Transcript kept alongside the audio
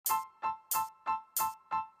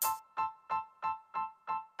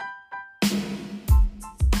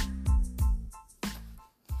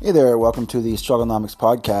Hey there, welcome to the Strugglenomics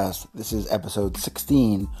podcast. This is episode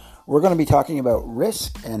 16. We're going to be talking about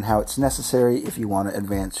risk and how it's necessary if you want to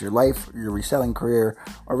advance your life, your reselling career,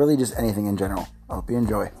 or really just anything in general. I hope you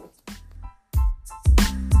enjoy.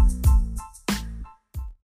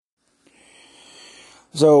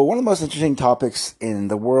 So one of the most interesting topics in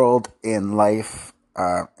the world, in life,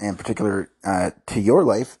 in particular to your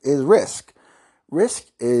life, is risk. Risk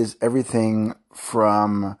is everything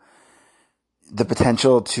from the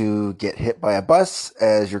potential to get hit by a bus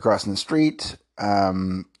as you're crossing the street,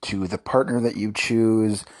 to the partner that you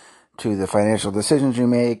choose, to the financial decisions you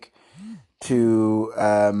make, to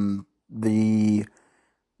the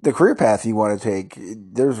career path you want to take.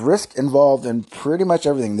 There's risk involved in pretty much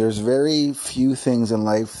everything. There's very few things in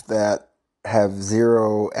life that have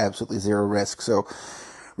absolutely zero risk. So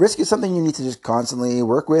risk is something you need to just constantly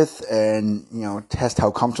work with and, test how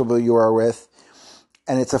comfortable you are with.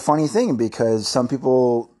 And it's a funny thing because some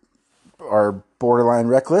people are borderline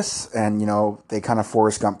reckless and, they kind of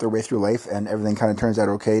Forrest Gump their way through life and everything kind of turns out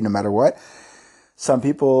okay no matter what. Some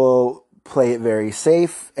people play it very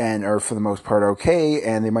safe and are for the most part okay,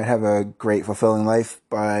 and they might have a great fulfilling life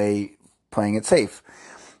by playing it safe.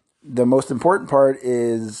 The most important part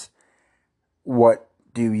is, what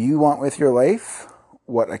do you want with your life?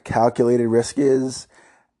 What a calculated risk is,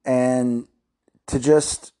 and to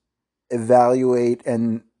just evaluate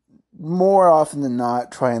and more often than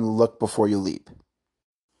not try and look before you leap.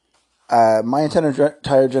 My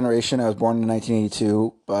entire generation, I was born in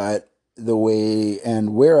 1982, but the way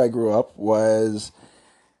and where I grew up was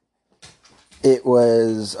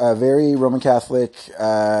a very Roman Catholic,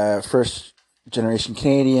 first generation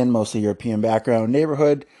Canadian, mostly European background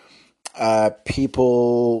neighborhood.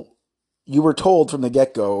 You were told from the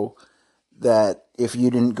get-go that if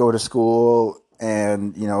you didn't go to school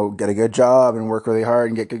and, get a good job and work really hard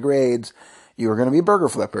and get good grades, you were going to be a burger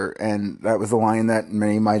flipper. And that was the line that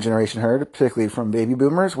many of my generation heard, particularly from baby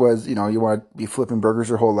boomers, was, you want to be flipping burgers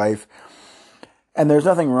your whole life. And there's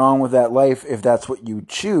nothing wrong with that life if that's what you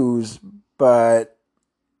choose. But,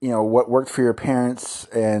 what worked for your parents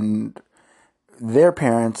and their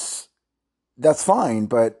parents, that's fine.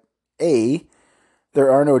 But there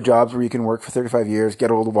are no jobs where you can work for 35 years,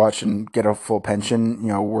 get old watch, and get a full pension,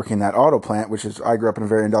 working that auto plant, I grew up in a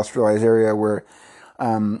very industrialized area where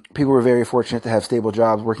people were very fortunate to have stable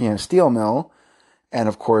jobs working in a steel mill. And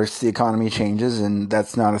of course, the economy changes and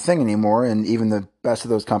that's not a thing anymore. And even the best of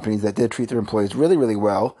those companies that did treat their employees really, really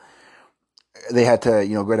well, they had to,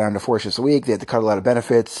 go down to 4 shifts a week. They had to cut a lot of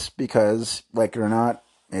benefits because, like it or not,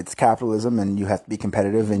 it's capitalism and you have to be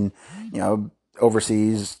competitive and,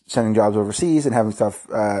 overseas, sending jobs overseas and having stuff.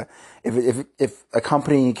 If a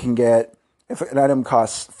company can if an item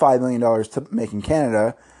costs $5 million to make in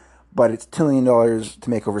Canada, but it's $2 million to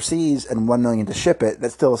make overseas and $1 million to ship it,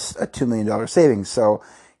 that's still a $2 million savings. So,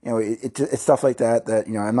 it's stuff like that,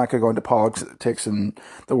 I'm not going to go into politics and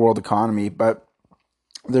the world economy, but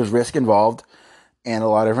there's risk involved and a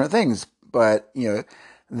lot of different things. But,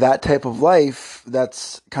 that type of life,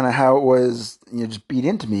 that's kind of how it was, just beat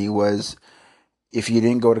into me was, if you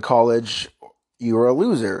didn't go to college, you were a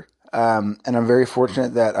loser. And I'm very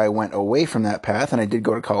fortunate that I went away from that path and I did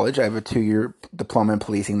go to college. I have a 2-year diploma in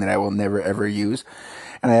policing that I will never ever use.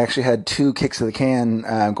 And I actually had 2 kicks of the can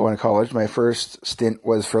going to college. My first stint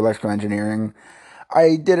was for electrical engineering.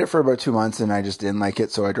 I did it for about 2 months and I just didn't like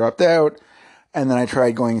it, so I dropped out. And then I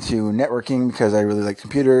tried going to networking because I really liked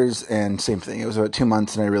computers, and same thing. It was about 2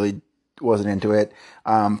 months and I really wasn't into it.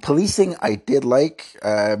 Policing I did like,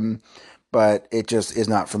 but it just is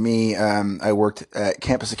not for me. I worked at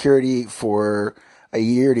campus security for a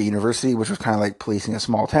year at a university, which was kind of like policing a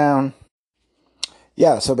small town.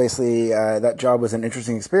 Yeah, so basically that job was an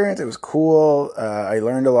interesting experience. It was cool. I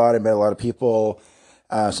learned a lot. I met a lot of people,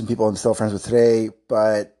 some people I'm still friends with today,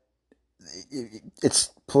 but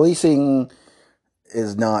it's policing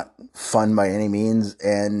is not fun by any means.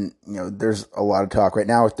 And, there's a lot of talk right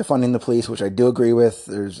now with defunding the police, which I do agree with.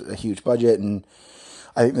 There's a huge budget and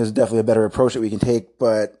I think there's definitely a better approach that we can take,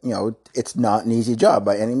 but, it's not an easy job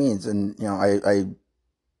by any means. And,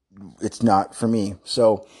 it's not for me.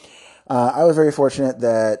 So, I was very fortunate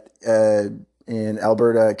that, in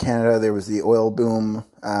Alberta, Canada, there was the oil boom.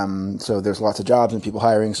 So there's lots of jobs and people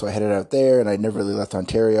hiring. So I headed out there and I never really left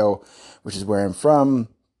Ontario, which is where I'm from.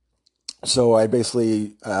 So I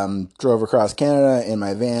basically, drove across Canada in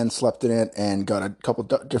my van, slept in it, and got a couple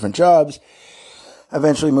different jobs.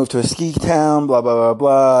 Eventually moved to a ski town, blah, blah, blah,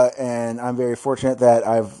 blah. And I'm very fortunate that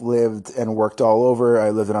I've lived and worked all over.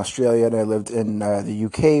 I lived in Australia and I lived in the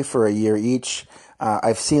UK for a year each.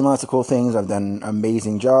 I've seen lots of cool things. I've done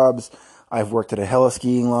amazing jobs. I've worked at a heli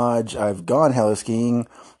skiing lodge. I've gone heli skiing.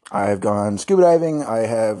 I've gone scuba diving. I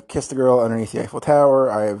have kissed a girl underneath the Eiffel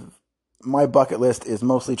Tower. My bucket list is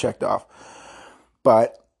mostly checked off.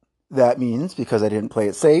 But that means, because I didn't play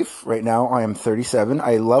it safe, right now I am 37.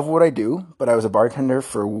 I love what I do, but I was a bartender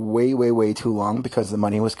for way, way, way too long because the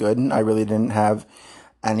money was good and I really didn't have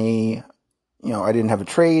any, I didn't have a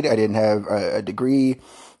trade. I didn't have a degree.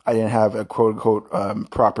 I didn't have a quote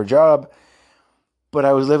unquote proper job, but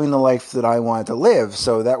I was living the life that I wanted to live.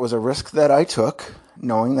 So that was a risk that I took,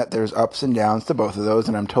 knowing that there's ups and downs to both of those.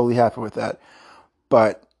 And I'm totally happy with that.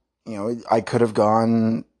 But, I could have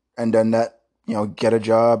gone and done that, get a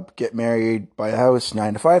job, get married, buy a house,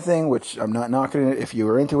 9-to-5 thing, which I'm not knocking it if you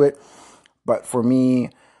were into it. But for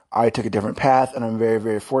me, I took a different path, and I'm very,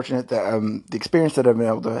 very fortunate that the experience that I've been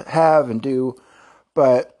able to have and do.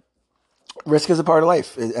 But risk is a part of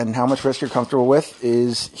life, and how much risk you're comfortable with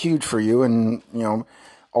is huge for you. And,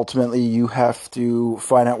 ultimately you have to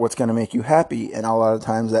find out what's going to make you happy. And a lot of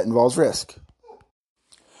times that involves risk.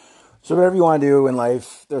 So whatever you want to do in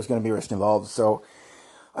life, there's going to be risk involved. So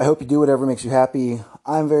I hope you do whatever makes you happy.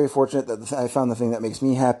 I'm very fortunate that I found the thing that makes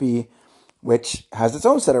me happy, which has its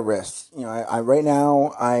own set of risks. Right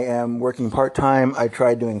now I am working part-time. I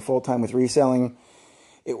tried doing full-time with reselling.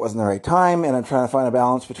 It wasn't the right time, and I'm trying to find a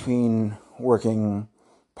balance between working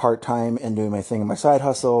part-time and doing my thing in my side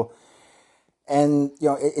hustle. And,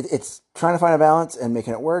 it's trying to find a balance and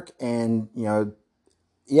making it work. And,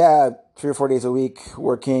 3 or 4 days a week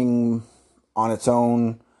working on its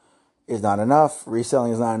own is not enough.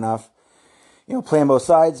 Reselling is not enough. Playing both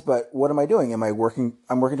sides, but what am I doing? I'm working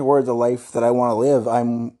towards a life that I want to live.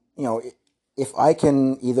 If I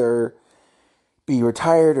can either be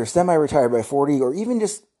retired or semi-retired by 40, or even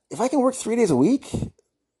just, if I can work 3 days a week,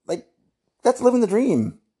 like, that's living the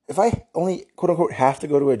dream. If I only, quote unquote, have to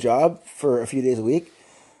go to a job for a few days a week,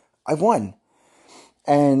 I've won.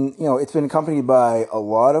 And, it's been accompanied by a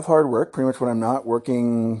lot of hard work. Pretty much when I'm not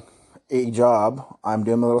working a job, I'm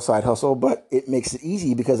doing my little side hustle, but it makes it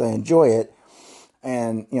easy because I enjoy it.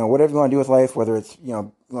 And, whatever you want to do with life, whether it's, you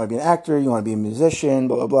want to be an actor, you want to be a musician,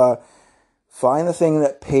 blah, blah, blah, find the thing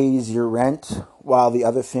that pays your rent while the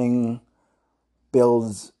other thing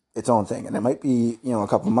builds its own thing. And it might be, a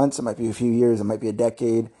couple of months, it might be a few years, it might be a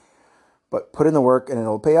decade, but put in the work and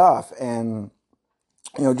it'll pay off. And,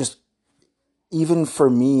 just even for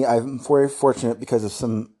me, I'm very fortunate because of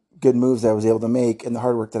some good moves that I was able to make and the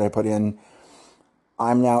hard work that I put in.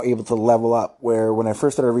 I'm now able to level up, where when I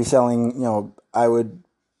first started reselling, I would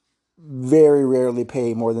very rarely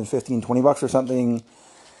pay more than $15-20 for something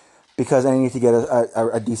because I need to get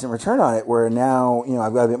a decent return on it. Where now,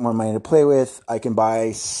 I've got a bit more money to play with. I can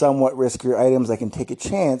buy somewhat riskier items. I can take a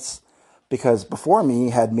chance, because before me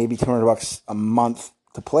had maybe $200 a month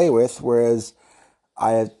to play with, whereas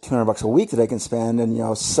I have $200 a week that I can spend.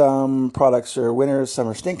 And, some products are winners, some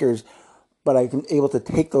are stinkers, but I'm able to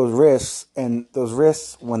take those risks, and those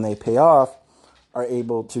risks, when they pay off, are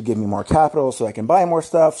able to give me more capital so I can buy more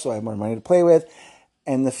stuff, so I have more money to play with.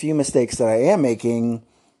 And the few mistakes that I am making,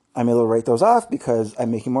 I'm able to write those off because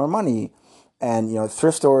I'm making more money. And,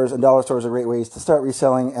 thrift stores and dollar stores are great ways to start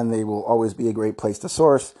reselling, and they will always be a great place to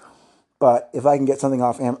source. But if I can get something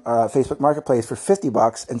off Facebook Marketplace for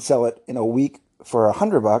 $50 and sell it in a week for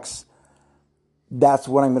 $100, that's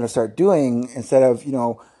what I'm going to start doing, instead of,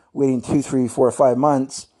 waiting 2, 3, 4, 5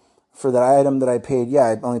 months for that item that I paid. Yeah,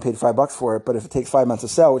 I only paid $5 for it, but if it takes 5 months to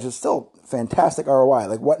sell, which is still fantastic ROI,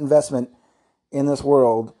 like, what investment in this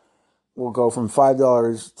world will go from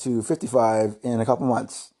 $5 to $55 in a couple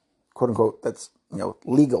months, quote unquote? That's,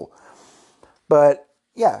 legal. But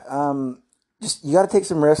yeah, just, you got to take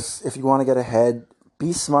some risks if you want to get ahead.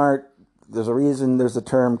 Be smart. There's a reason there's the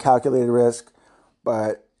term calculated risk,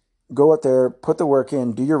 but go out there, put the work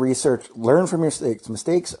in, do your research, learn from your mistakes.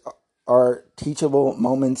 Mistakes are teachable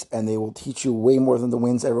moments, and they will teach you way more than the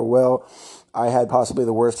wins ever will. I had possibly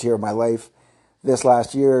the worst year of my life this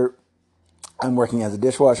last year. I'm working as a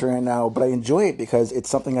dishwasher right now, but I enjoy it because it's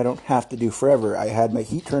something I don't have to do forever. I had my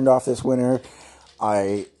heat turned off this winter.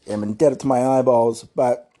 I am indebted to my eyeballs,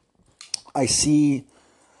 but I see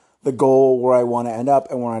the goal where I want to end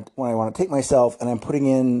up and when I want to take myself, and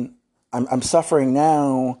I'm suffering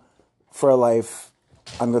now for a life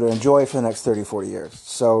I'm going to enjoy for the next 30, 40 years.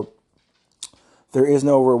 So there is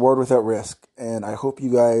no reward without risk. And I hope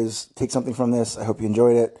you guys take something from this. I hope you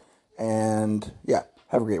enjoyed it. And yeah,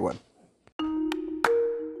 have a great one.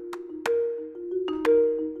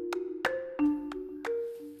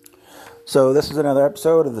 So this is another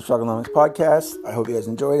episode of the Strugglenomics podcast. I hope you guys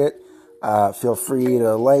enjoyed it. Feel free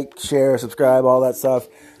to like, share, subscribe, all that stuff.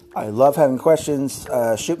 I love having questions.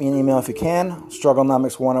 Shoot me an email if you can.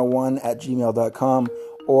 Strugglenomics101@gmail.com,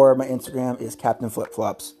 or my Instagram is Captain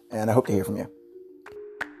Flipflops. and I hope to hear from you.